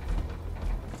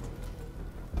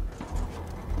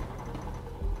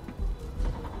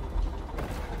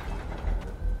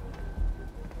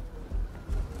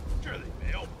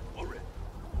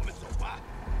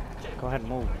 Go ahead and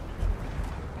move.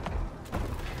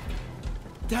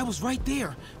 Dad was right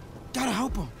there. Gotta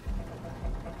help him.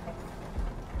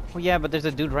 Well, yeah, but there's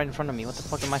a dude right in front of me. What the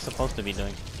fuck am I supposed to be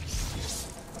doing?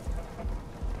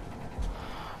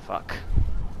 Fuck.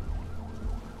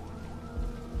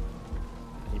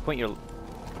 You point your...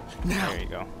 Now. There you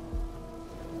go.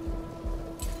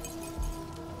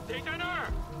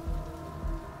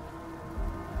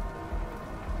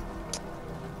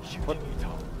 What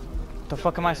the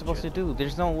fuck am I supposed to do?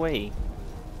 There's no way.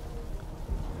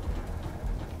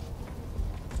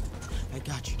 I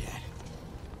got you, Dad.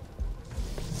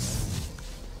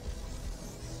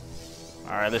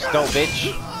 Alright, let's go,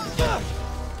 bitch.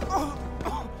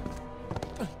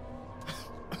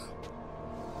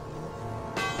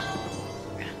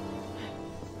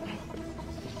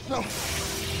 No.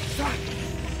 Stop.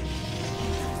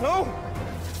 No.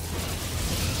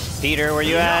 Peter, where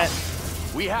you at?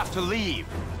 We have to leave.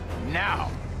 Now.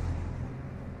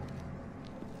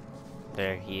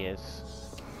 There he is.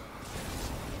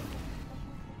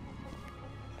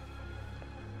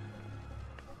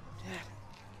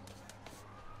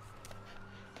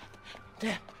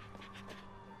 Dad.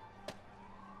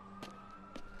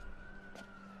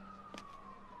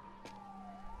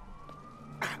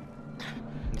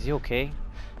 Is he okay?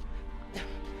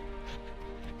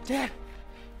 Dad.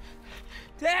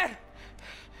 Dad.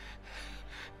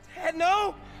 Dad,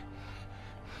 no.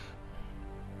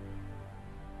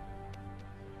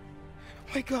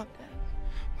 Wake up, Dad.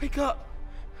 Wake up.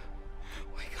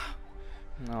 Wake up.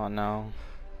 Oh no.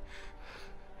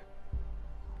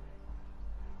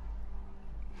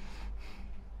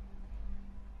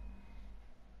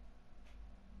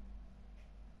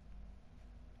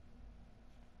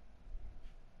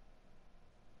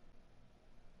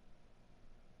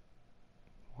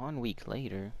 1 week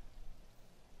later.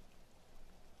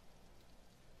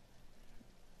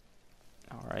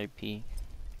 R.I.P.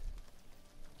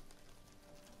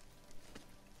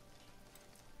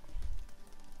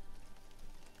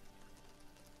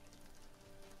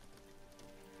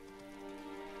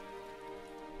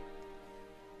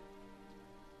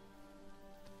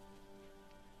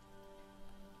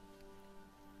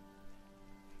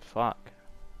 Fuck.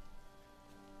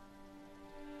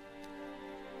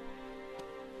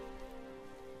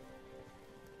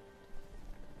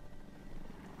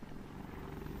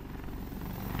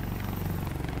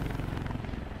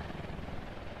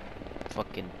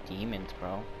 Fucking demons,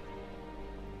 bro.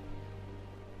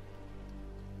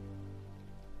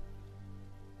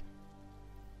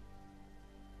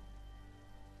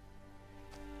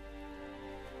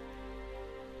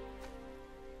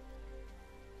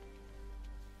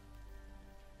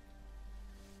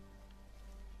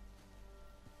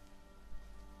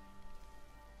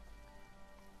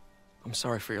 I'm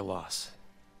sorry for your loss.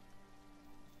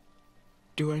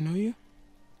 Do I know you?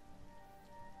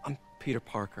 I'm Peter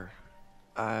Parker.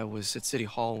 I was at City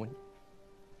Hall when...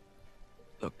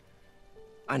 Look,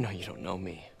 I know you don't know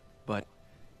me, but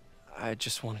I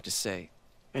just wanted to say...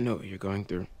 I know what you're going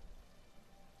through.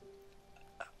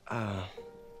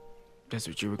 That's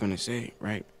what you were gonna say,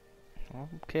 right? Well,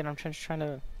 kid, I'm just trying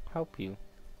to help you.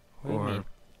 What do you Or mean?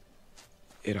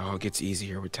 it all gets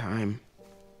easier with time.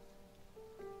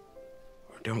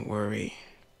 Or don't worry.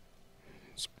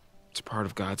 It's part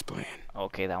of God's plan.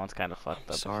 Okay, that one's kind of fucked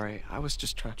up. Sorry, I was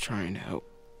just trying to help.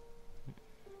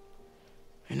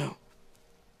 I know.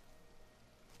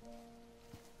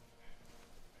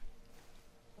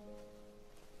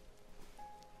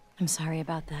 I'm sorry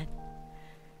about that.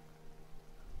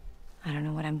 I don't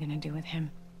know what I'm gonna do with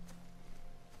him.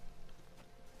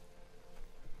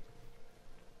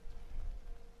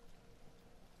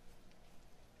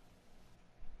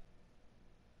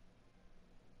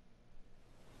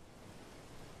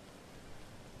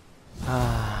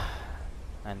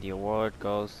 And the award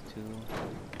goes to...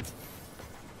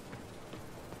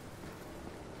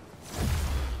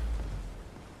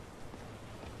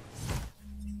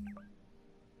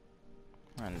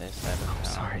 On this side of I'm town.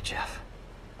 sorry, Jeff.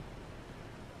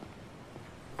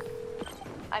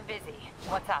 I'm busy.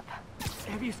 What's up?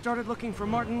 Have you started looking for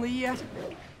Martin Lee yet?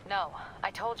 No,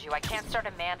 I told you I can't start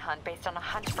a manhunt based on a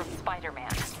hunch from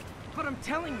Spider-Man. But I'm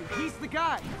telling you, he's the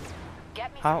guy.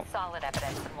 Get me How? some solid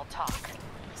evidence and we'll talk.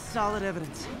 Solid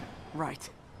evidence. Right.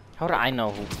 How do I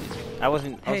know who? I was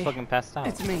Hey, fucking passed out.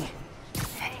 It's me.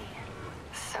 Hey,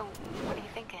 so what are you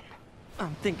thinking?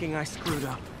 I'm thinking I screwed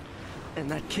up. And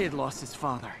that kid lost his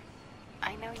father.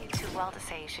 I know you too well to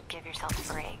say you should give yourself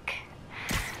a break.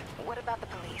 What about the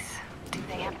police? Do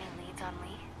they have any leads on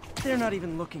Lee? They're not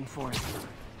even looking for him.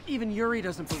 Even Yuri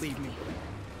doesn't believe me.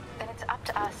 Then it's up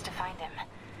to us to find him.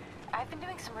 I've been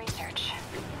doing some research.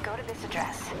 Go to this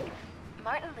address.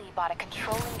 Martin Lee bought a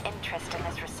controlling interest in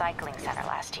this recycling center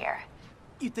last year.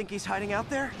 You think he's hiding out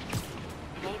there?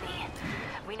 Maybe.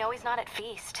 We know he's not at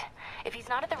Feast. If he's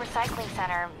not at the recycling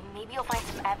center, maybe you'll find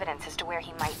some evidence as to where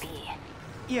he might be.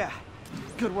 Yeah.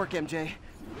 Good work, MJ.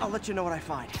 I'll let you know what I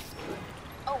find.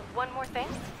 Oh, one more thing.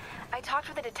 I talked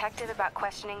with a detective about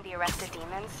questioning the arrested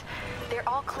demons. They're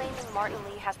all claiming Martin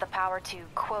Lee has the power to,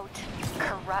 quote,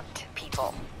 corrupt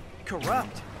people.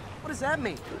 Corrupt? What does that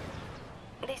mean?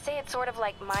 They say it's sort of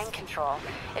like mind control.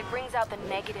 It brings out the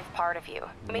negative part of you.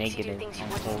 Makes you do things you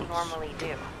wouldn't normally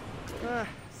do.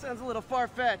 Sounds a little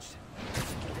far-fetched.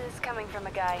 This is coming from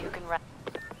a guy who can run.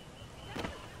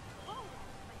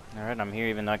 Alright, I'm here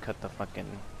even though I cut the fucking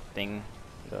thing,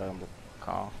 the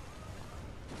call.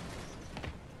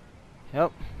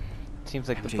 Yep. Seems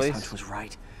like MJ's the place. hunch was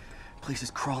right. Place is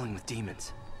crawling with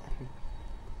demons.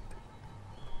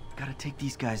 Gotta take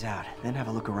these guys out, then have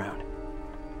a look around.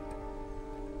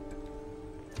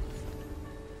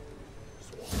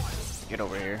 Get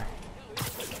over here.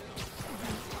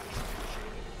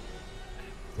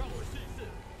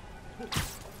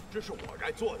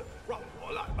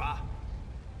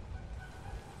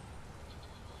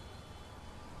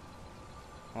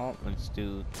 Oh, let's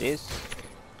do this.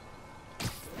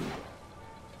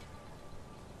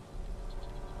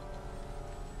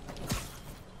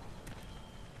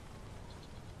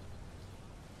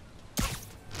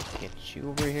 Get you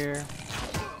over here.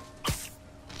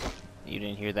 You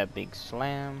didn't hear that big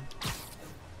slam.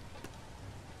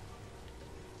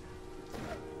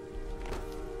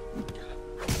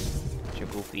 Put your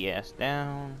goofy ass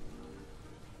down.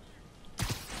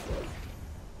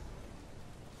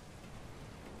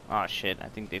 Oh shit, I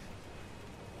think they've...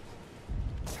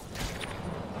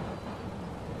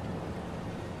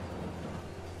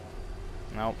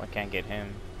 Nope, I can't get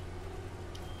him.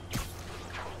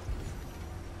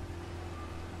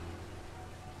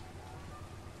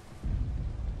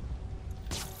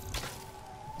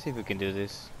 Let's see if we can do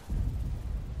this.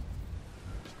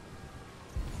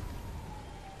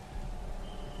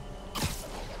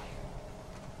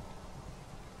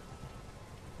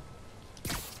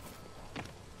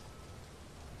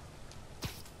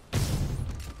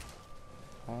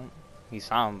 Oh, he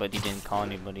saw him, but he didn't call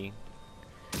anybody.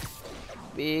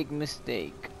 Big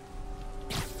mistake.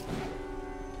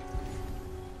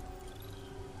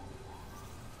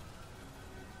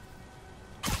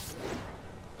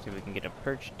 See if we can get a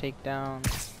perch takedown.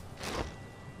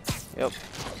 Yep.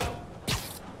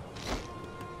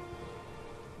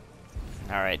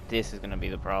 Alright, this is gonna be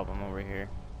the problem over here.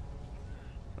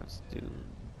 Let's do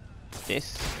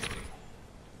this.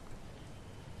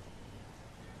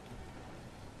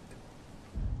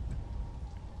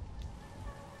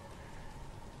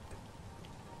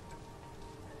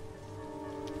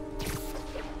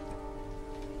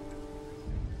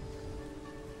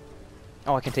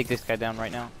 Oh, I can take this guy down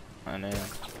right now. And then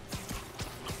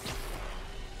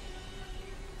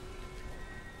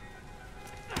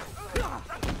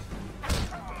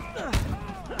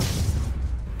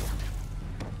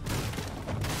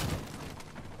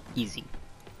easy.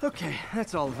 Okay,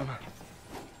 that's all of them.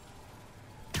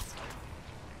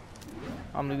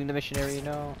 I'm leaving the mission area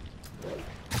now.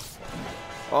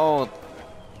 Oh.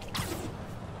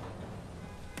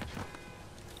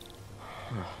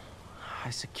 High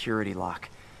security lock.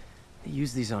 They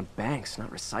use these on banks,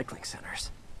 not recycling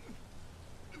centers.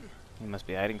 He must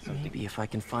be hiding something. Maybe if I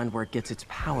can find where it gets its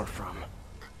power from.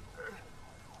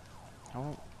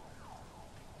 Oh.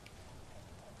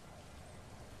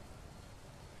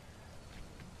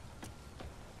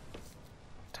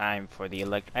 Time for the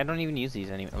I don't even use these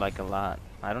like a lot.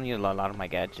 I don't use a lot of my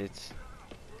gadgets.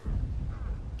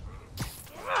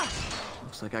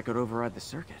 Looks like I could override the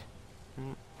circuit.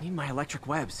 Need my electric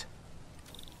webs.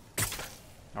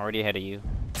 Already ahead of you.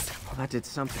 Well, that did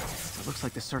something. It looks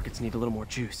like the circuits need a little more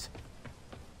juice.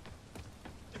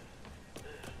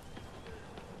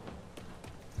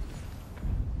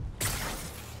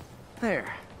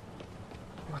 There.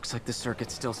 Looks like the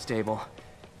circuit's still stable.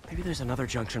 Maybe there's another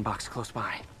junction box close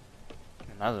by.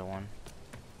 Another one.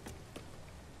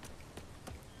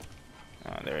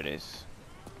 Oh, there it is.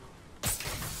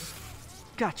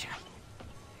 Gotcha.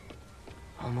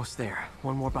 Almost there.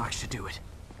 One more box should do it.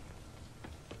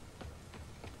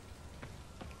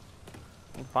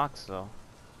 What box though?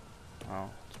 Oh,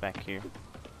 it's back here.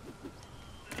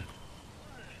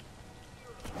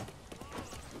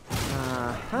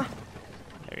 Uh-huh.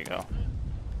 There you go.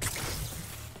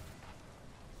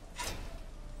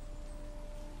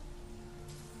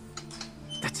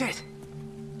 That's it.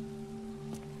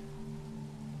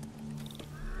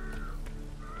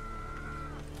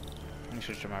 Let me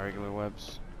switch to my regular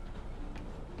webs.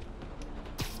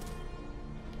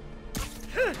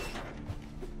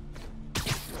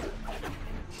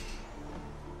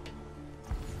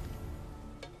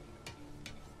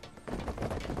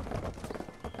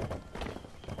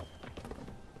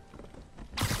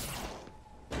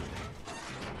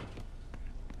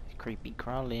 Creepy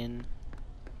crawling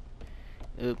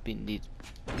up in this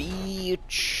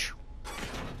beach.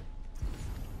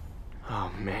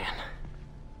 Oh man.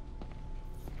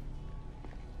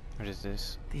 What is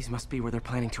this? These must be where they're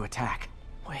planning to attack.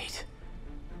 Wait.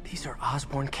 These are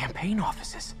Osborn campaign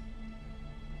offices.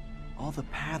 All the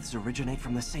paths originate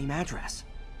from the same address.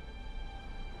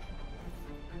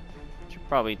 Should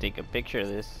probably take a picture of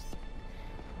this.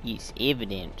 It's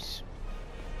evidence.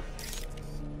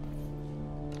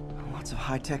 Lots of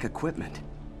high-tech equipment.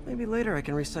 Maybe later I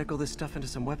can recycle this stuff into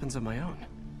some weapons of my own.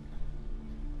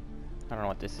 I don't know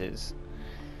what this is.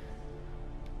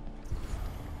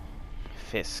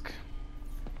 Fisk.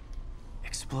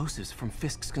 Explosives from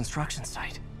Fisk's construction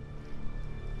site.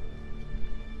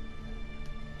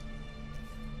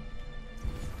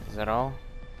 Is that all?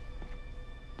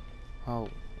 Oh,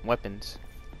 weapons.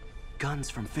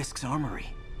 Guns from Fisk's armory.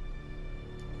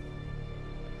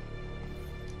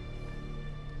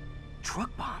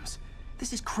 Truck bombs?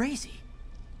 This is crazy.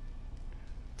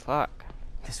 Fuck.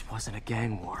 This wasn't a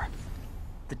gang war.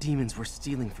 The demons were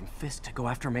stealing from Fisk to go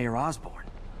after Mayor Osborn.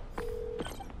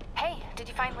 Hey, did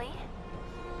you find Lee?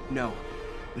 No,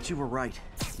 but you were right.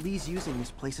 Lee's using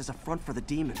this place as a front for the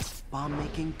demons. Bomb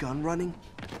making, gun running.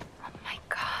 Oh my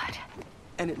god.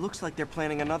 And it looks like they're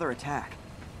planning another attack.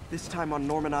 This time on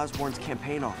Norman Osborn's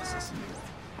campaign offices.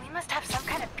 We must have some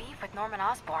kind of beef with Norman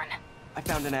Osborn. I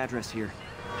found an address here.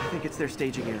 I think it's their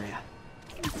staging area.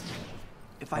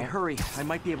 If I hurry, I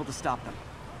might be able to stop them.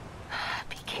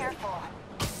 Be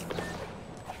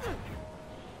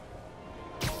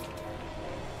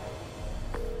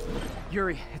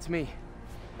Yuri, it's me.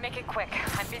 Make it quick.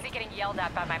 I'm busy getting yelled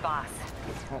at by my boss.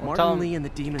 Martin Lee and the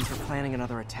demons are planning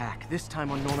another attack, this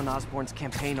time on Norman Osborn's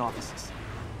campaign offices.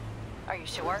 Are you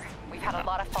sure? We've had a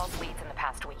lot of false leads in the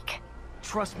past week.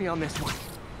 Trust me on this one.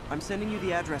 I'm sending you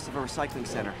the address of a recycling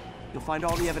center. You'll find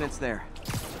all the evidence there.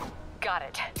 Got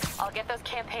it. I'll get those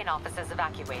campaign offices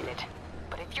evacuated.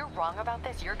 But if you're wrong about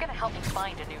this, you're gonna help me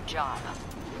find a new job.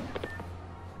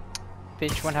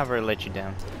 Bitch, whenever I let you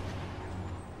down.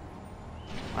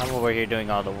 I'm over here doing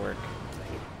all the work.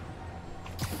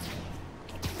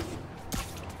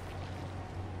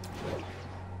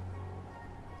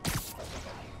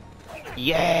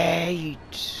 Yay!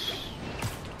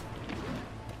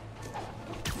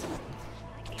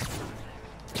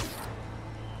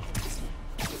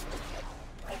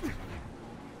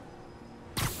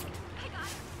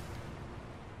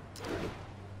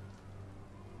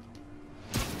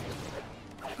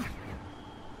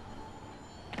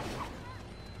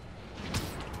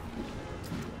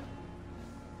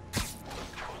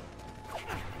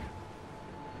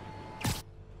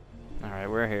 Alright,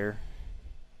 we're here.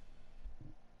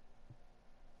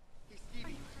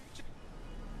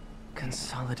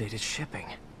 Consolidated shipping.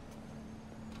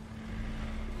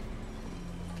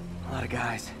 A lot of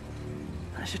guys.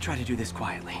 I should try to do this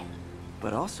quietly,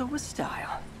 but also with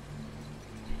style.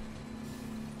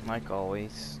 Like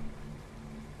always.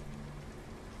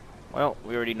 Well,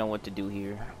 we already know what to do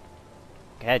here.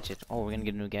 Gadget. Oh, we're gonna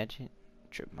get a new gadget?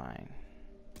 Trip mine.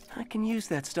 I can use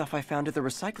that stuff I found at the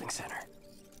recycling center.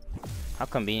 How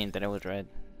convenient that it was red.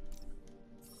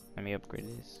 Let me upgrade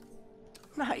this.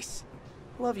 Nice.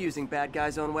 Love using bad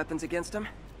guys' own weapons against them.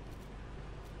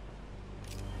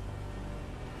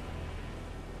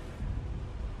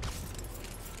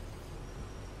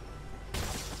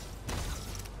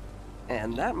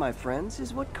 And that, my friends,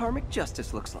 is what karmic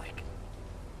justice looks like.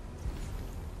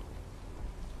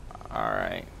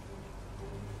 Alright.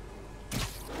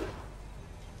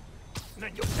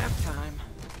 Nap time.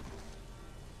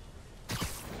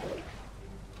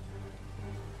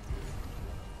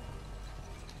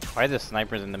 Why are the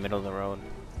snipers in the middle of the road?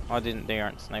 Why didn't they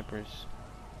aren't snipers?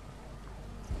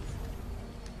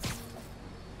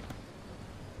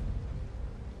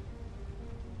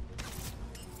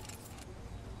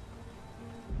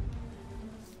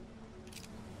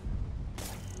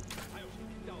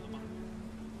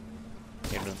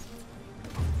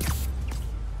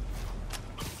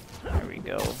 There we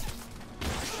go.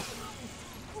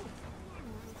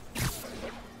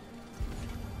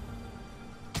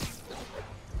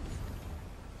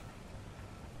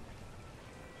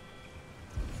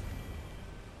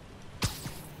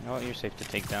 Oh, you're safe to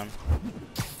take down.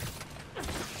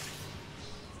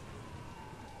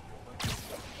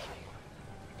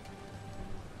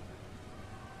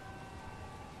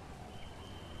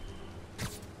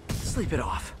 Sleep it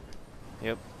off.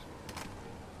 Yep.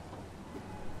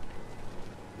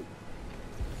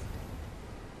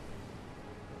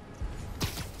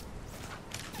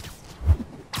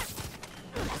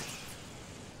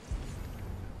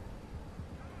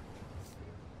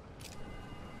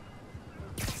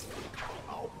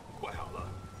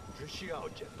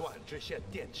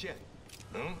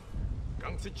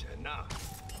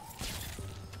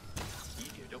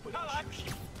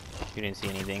 You didn't see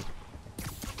anything.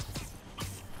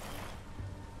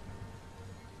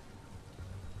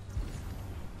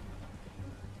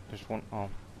 There's one. Oh.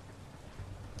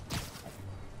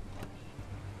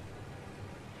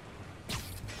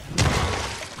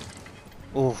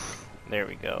 Oof. There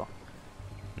we go.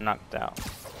 Knocked out.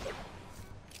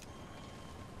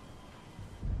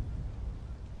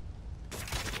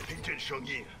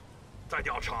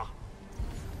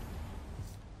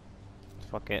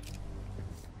 Fuck it.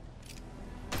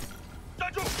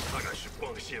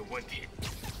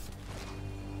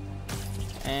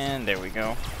 And there we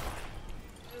go.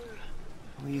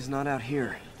 Lee's not out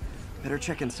here. Better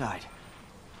check inside.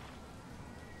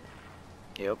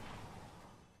 Yep.